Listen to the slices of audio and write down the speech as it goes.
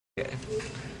Okay.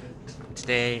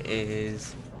 Today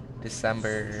is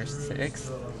December 6th.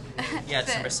 Yeah,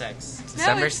 December 6th.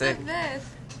 December No, it's 6th. the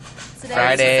 5th. Today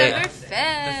Friday. is December 5th. The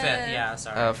 5th, yeah,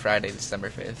 sorry. Oh, Friday, December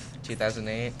 5th,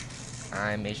 2008.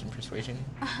 I'm Asian Persuasion.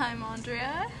 I'm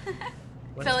Andrea.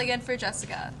 What Filling in for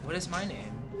Jessica. What is my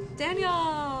name? Daniel.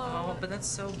 Oh, but that's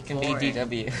so Can boring. be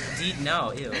DW.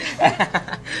 No, ew.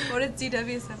 What did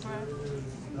DW stand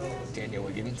for? Daniel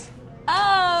Wiggins.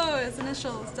 Oh, it's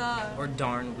initials, duh. Or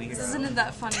darn This weirdo. isn't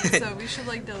that funny, so we should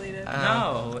delete it.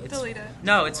 No, it's Delete it.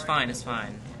 No, it's fine. It's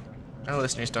fine. Our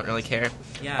listeners don't really care.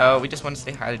 Yeah. Oh, we just want to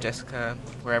say hi to Jessica,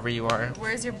 wherever you are.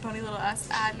 Where's your bunny little ass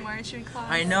at, and why aren't you in class?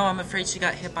 I know. I'm afraid she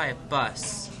got hit by a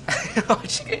bus. Why'd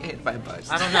she get hit by a bus?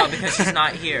 I don't know because she's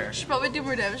not here. Should probably do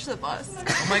more damage to the bus.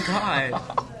 Oh my god.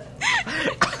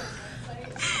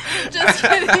 Just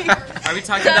kidding. Are we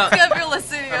talking Jessica, about? if you're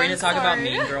listening, Are we I'm gonna talk about sorry.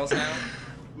 Mean Girls now?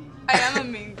 I am a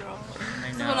mean girl.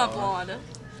 I Well, not know. blonde.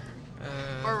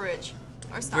 Or rich.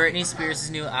 Or snotty. Britney Spears'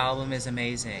 new album is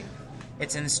amazing.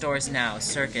 It's in stores now.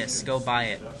 Circus, go buy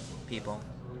it, people.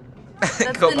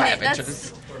 That's Go the buy na- it,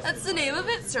 bitches. That's the name of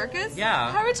it? Circus?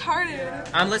 Yeah. How retarded.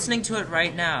 I'm listening to it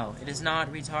right now. It is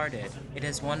not retarded. It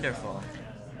is wonderful.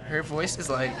 Her voice is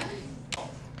like...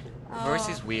 Her voice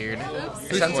is weird.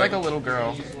 Oops. It sounds like a little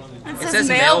girl. It It says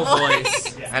male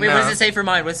voice. I Wait, know. what does it say for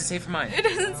mine? What does it say for mine? It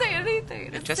doesn't say anything.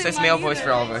 It doesn't just say says mine male either. voice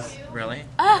for all of us. Really?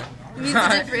 Ah, it means to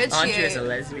Andrea's differentiate. a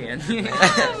lesbian.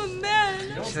 I'm a man.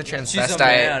 She's a She's a transvestite.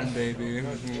 man, baby.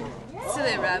 So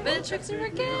they rabbit tricks are for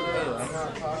kids?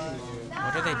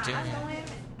 What are they doing?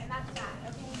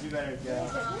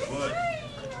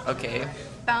 Okay,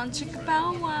 Bow chicka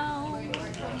bow wow.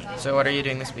 so what are you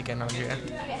doing this weekend, Andrea?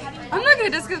 I'm not gonna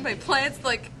discuss my plans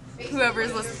like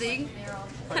whoever's listening.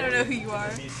 I don't know who you are.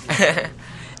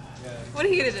 What are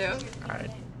you gonna do?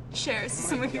 Alright. Share so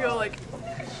someone can go like,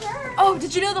 oh,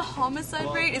 did you know the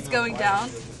homicide rate is going down?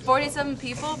 47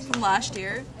 people from last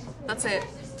year. That's it.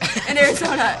 In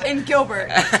Arizona, in Gilbert,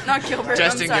 not Gilbert.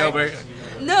 Justin I'm sorry. Gilbert.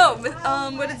 No, but,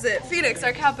 what is it? Phoenix,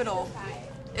 our capital.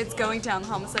 It's going down the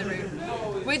homicide rate.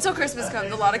 Wait till Christmas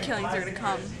comes. A lot of killings are gonna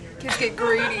come. Kids get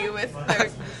greedy with their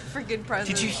freaking presents.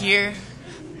 Did you hear?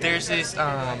 There's this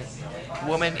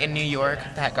woman in New York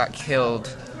that got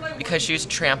killed because she was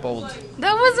trampled.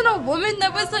 That wasn't a woman.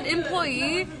 That was an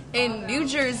employee in New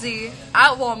Jersey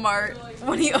at Walmart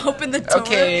when he opened the door.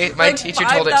 Okay, my teacher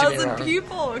told it to me 5,000 wrong.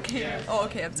 people. Okay. Oh,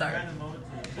 okay. I'm sorry.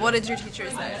 What did your teacher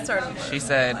say? Sorry. She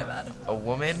said My bad. a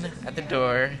woman at the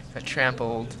door got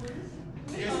trampled,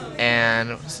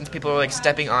 and since people were like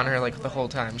stepping on her like the whole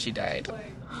time, she died.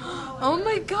 Oh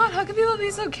my God! How can people be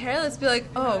so careless? Be like,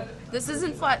 oh, this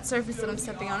isn't flat surface that I'm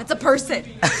stepping on. It's a person.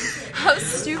 How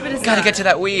stupid is that? Gotta get to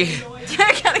that wee. Yeah,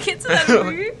 I gotta get to that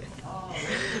movie.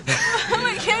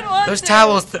 My kid wants Those it.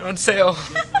 towels, they're on sale.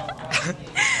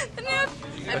 No.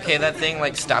 Okay, that thing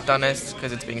like stopped on us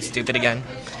because it's being stupid again.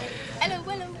 Hello,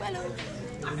 hello, hello.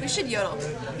 We should yodel.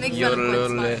 Make fun of Yodel,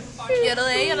 Quinn's smile. Yodel,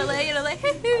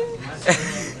 yodel.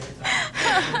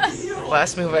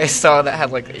 Last movie I saw that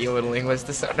had like yodeling was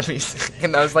The Sound of Music,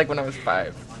 and that was like when I was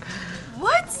 5.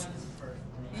 What?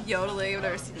 Yodeling. I've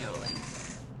never seen yodeling.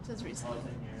 Just recently.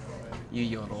 You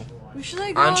yodel. We should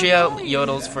go Andrea online.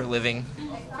 yodels for a living.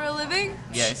 For a living?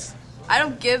 Yes. I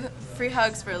don't give free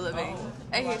hugs for a living.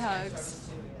 I hate hugs.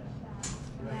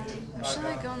 We should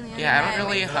go on the internet. Yeah, I don't and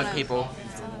really make fun hug of- people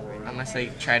unless they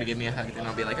try to give me a hug. Then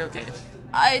I'll be like, okay.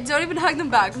 I don't even hug them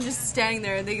back. I'm just standing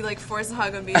there and they like force a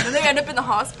hug on me. And then they end up in the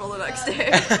hospital the next day.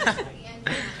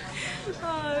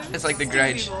 It's like The stupid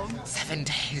Grudge. people. 7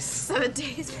 days. 7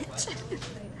 days, bitch.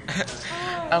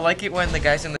 I like it when the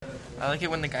guys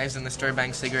in the store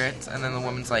buying cigarettes, and then the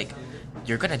woman's like,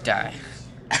 "You're gonna die."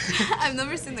 I've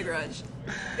never seen The Grudge.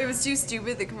 It was too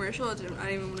stupid, the commercial. I didn't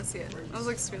even want to see it. I was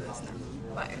like, screw this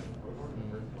now. Bye.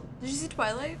 Did you see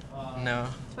Twilight? No,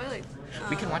 Twilight.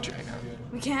 we can watch it right now.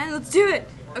 We can? Let's do it.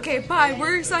 Okay, bye.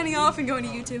 We're signing off and going to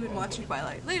YouTube and watching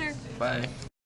Twilight. Later. Bye.